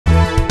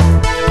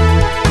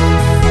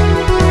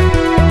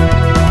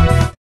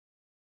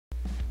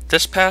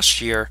This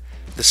past year,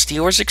 the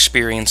Steelers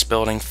Experience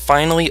building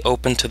finally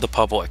opened to the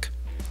public,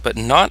 but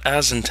not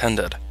as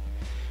intended.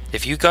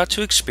 If you got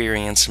to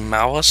experience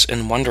Malice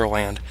in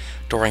Wonderland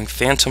during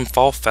Phantom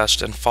Fall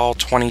Fest in fall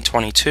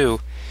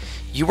 2022,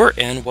 you were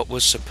in what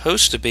was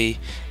supposed to be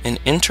an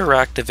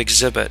interactive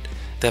exhibit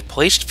that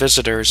placed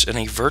visitors in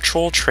a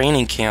virtual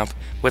training camp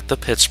with the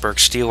Pittsburgh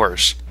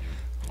Steelers.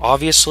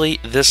 Obviously,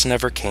 this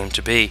never came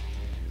to be.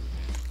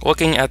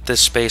 Looking at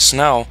this space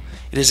now,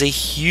 it is a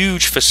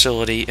huge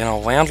facility in a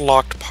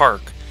landlocked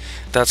park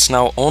that's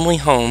now only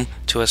home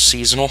to a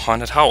seasonal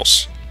haunted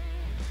house.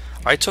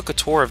 I took a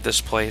tour of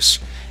this place,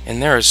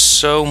 and there is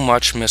so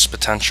much missed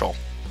potential.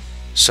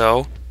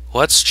 So,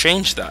 let's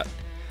change that.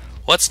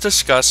 Let's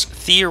discuss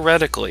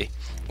theoretically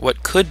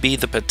what could be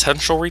the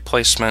potential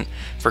replacement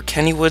for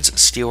Kennywood's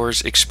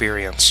Steelers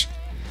Experience.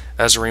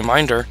 As a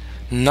reminder,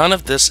 none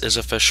of this is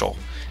official,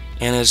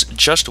 and is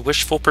just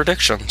wishful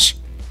predictions.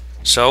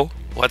 So,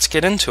 let's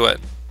get into it.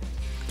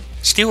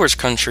 Steelers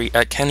Country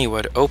at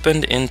Kennywood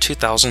opened in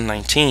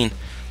 2019,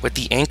 with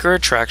the anchor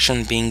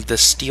attraction being the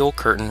Steel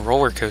Curtain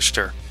roller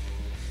coaster.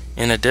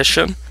 In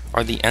addition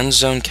are the End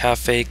Zone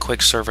Cafe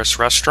quick service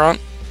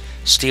restaurant,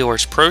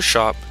 Steelers Pro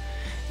Shop,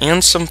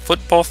 and some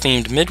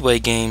football-themed midway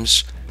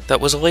games that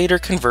was later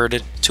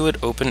converted to an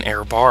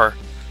open-air bar.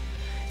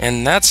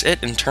 And that's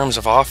it in terms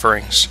of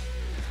offerings.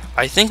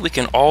 I think we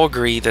can all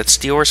agree that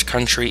Steelers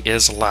Country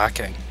is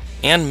lacking,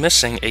 and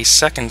missing a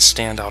second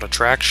standout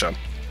attraction.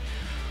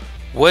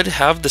 Would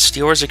have the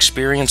Steelers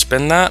Experience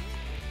been that?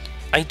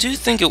 I do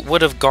think it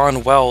would have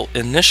gone well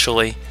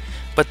initially,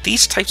 but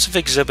these types of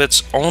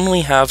exhibits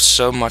only have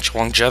so much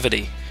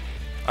longevity.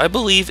 I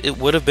believe it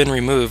would have been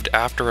removed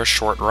after a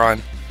short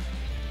run.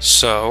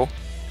 So,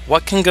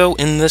 what can go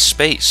in this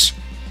space?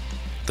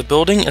 The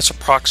building is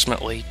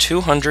approximately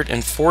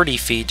 240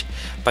 feet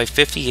by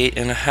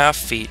 58.5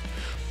 feet,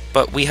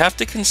 but we have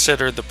to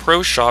consider the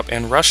pro shop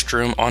and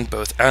restroom on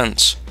both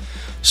ends.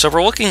 So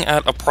we're looking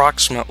at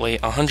approximately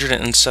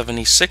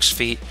 176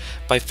 feet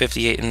by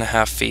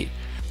 58.5 feet.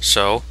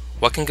 So,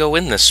 what can go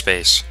in this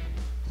space?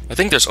 I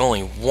think there's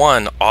only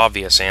one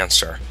obvious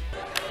answer.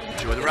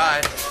 Enjoy the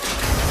ride.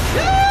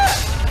 Yeah!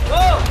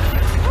 Whoa!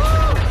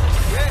 Whoa!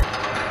 Yeah.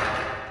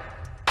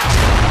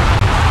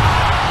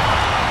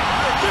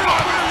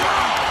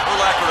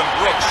 Urlacher and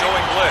Brooks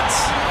showing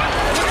blitz.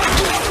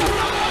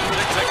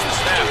 Nick takes the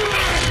snap.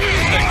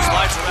 Nick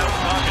slides around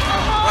the pocket.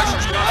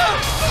 Pressure's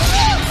coming.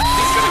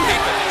 He's going to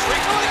keep it.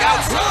 Streaks to the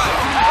outside.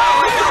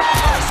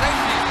 Beautiful on the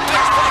safety.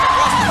 Nick's putting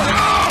across the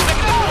field.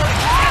 Taking the 40.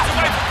 Gets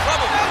away from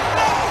trouble.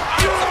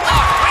 Gets the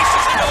block.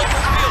 Races into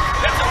open field.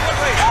 Gets a foot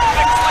race.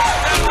 Nick slices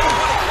down to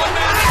one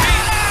man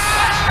speed.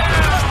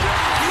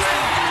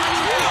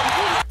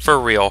 For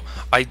real,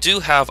 I do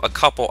have a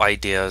couple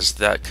ideas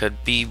that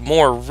could be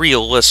more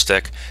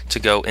realistic to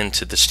go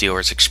into the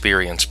Steelers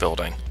Experience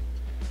building.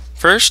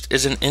 First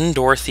is an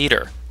indoor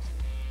theater.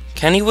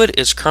 Kennywood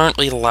is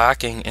currently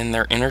lacking in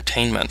their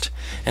entertainment,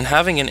 and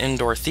having an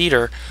indoor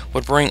theater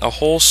would bring a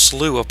whole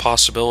slew of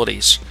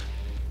possibilities.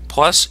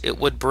 Plus, it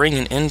would bring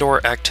an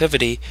indoor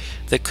activity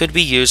that could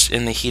be used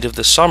in the heat of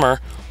the summer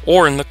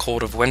or in the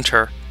cold of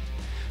winter.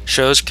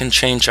 Shows can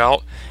change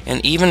out,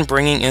 and even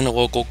bringing in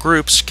local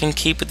groups can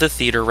keep the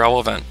theater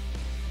relevant.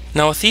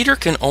 Now, a theater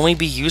can only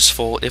be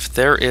useful if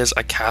there is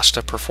a cast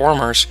of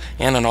performers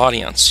and an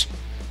audience.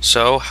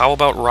 So, how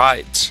about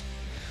rides?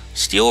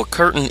 Steel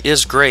Curtain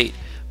is great,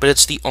 but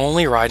it's the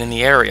only ride in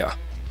the area.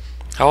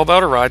 How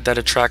about a ride that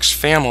attracts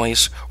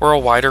families or a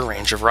wider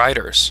range of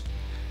riders?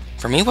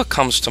 For me, what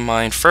comes to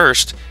mind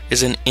first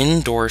is an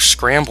indoor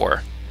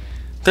scrambler.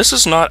 This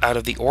is not out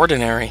of the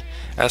ordinary,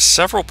 as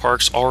several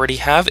parks already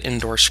have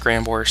indoor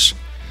scramblers.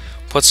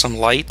 Put some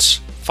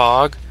lights,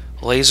 fog,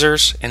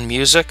 lasers, and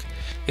music,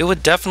 it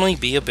would definitely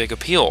be a big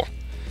appeal.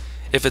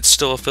 If it's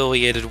still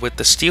affiliated with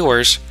the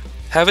Steelers,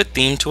 have it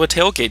themed to a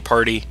tailgate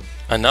party.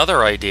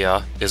 Another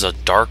idea is a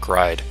dark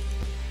ride.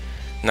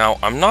 Now,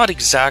 I'm not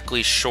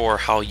exactly sure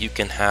how you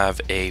can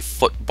have a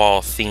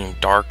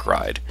football-themed dark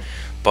ride,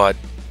 but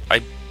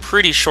I'm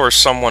pretty sure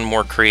someone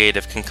more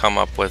creative can come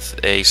up with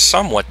a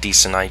somewhat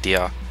decent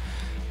idea.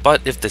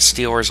 But if the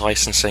Steelers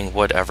licensing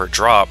would ever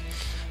drop,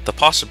 the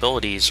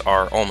possibilities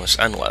are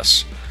almost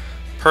endless.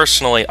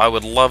 Personally, I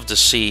would love to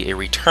see a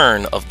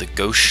return of the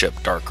Ghost Ship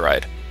dark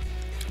ride.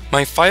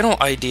 My final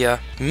idea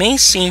may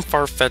seem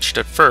far-fetched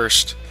at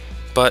first,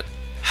 but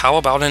how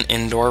about an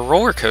indoor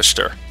roller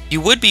coaster? You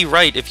would be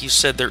right if you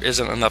said there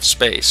isn't enough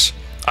space.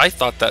 I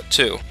thought that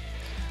too.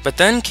 But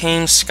then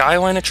came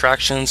Skyline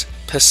Attractions'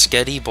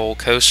 Pescetti Bowl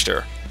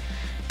Coaster.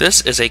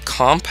 This is a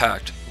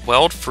compact,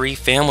 weld-free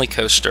family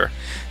coaster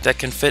that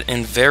can fit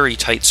in very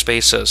tight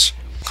spaces.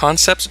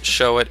 Concepts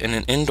show it in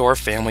an indoor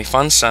family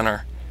fun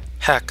center.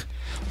 Heck,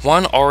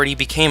 one already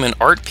became an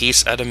art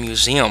piece at a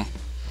museum.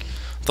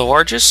 The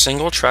largest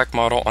single-track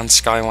model on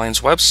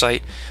Skyline's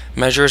website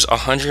measures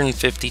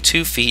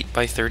 152 feet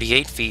by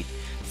 38 feet,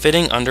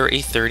 fitting under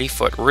a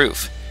 30-foot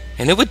roof,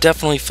 and it would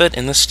definitely fit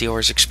in the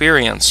Steelers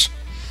Experience.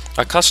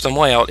 A custom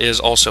layout is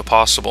also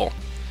possible.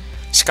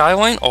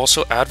 Skyline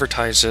also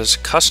advertises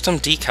custom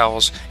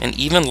decals and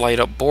even light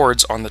up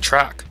boards on the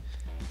track.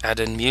 Add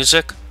in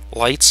music,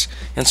 lights,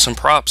 and some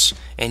props,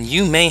 and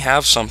you may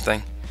have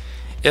something.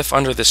 If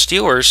under the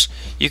Steelers,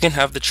 you can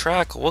have the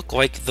track look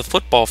like the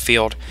football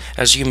field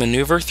as you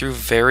maneuver through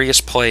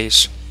various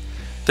plays.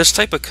 This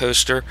type of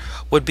coaster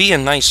would be a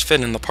nice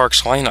fit in the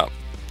park's lineup.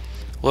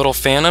 Little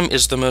Phantom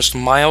is the most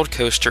mild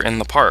coaster in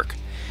the park,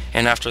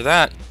 and after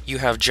that, you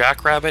have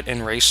Jackrabbit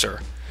and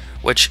Racer,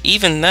 which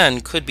even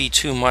then could be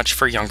too much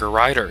for younger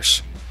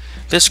riders.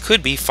 This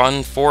could be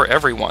fun for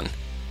everyone.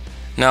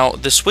 Now,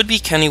 this would be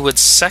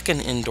Kennywood's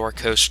second indoor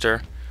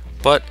coaster,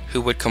 but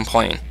who would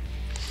complain?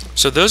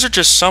 So those are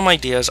just some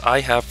ideas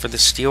I have for the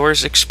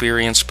Steelers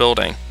experience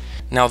building.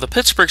 Now, the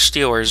Pittsburgh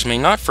Steelers may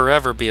not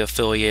forever be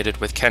affiliated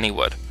with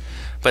Kennywood,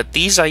 but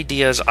these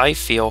ideas I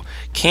feel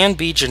can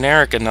be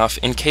generic enough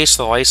in case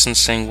the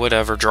licensing would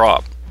ever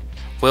drop.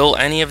 Will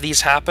any of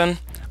these happen?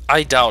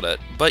 I doubt it,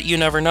 but you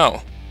never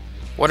know.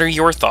 What are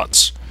your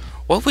thoughts?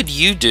 What would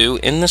you do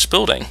in this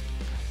building?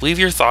 Leave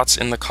your thoughts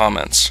in the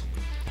comments.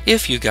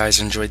 If you guys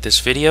enjoyed this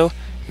video,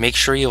 make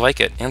sure you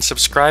like it and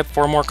subscribe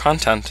for more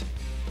content.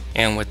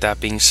 And with that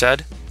being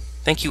said,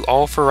 thank you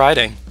all for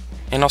riding,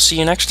 and I'll see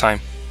you next time.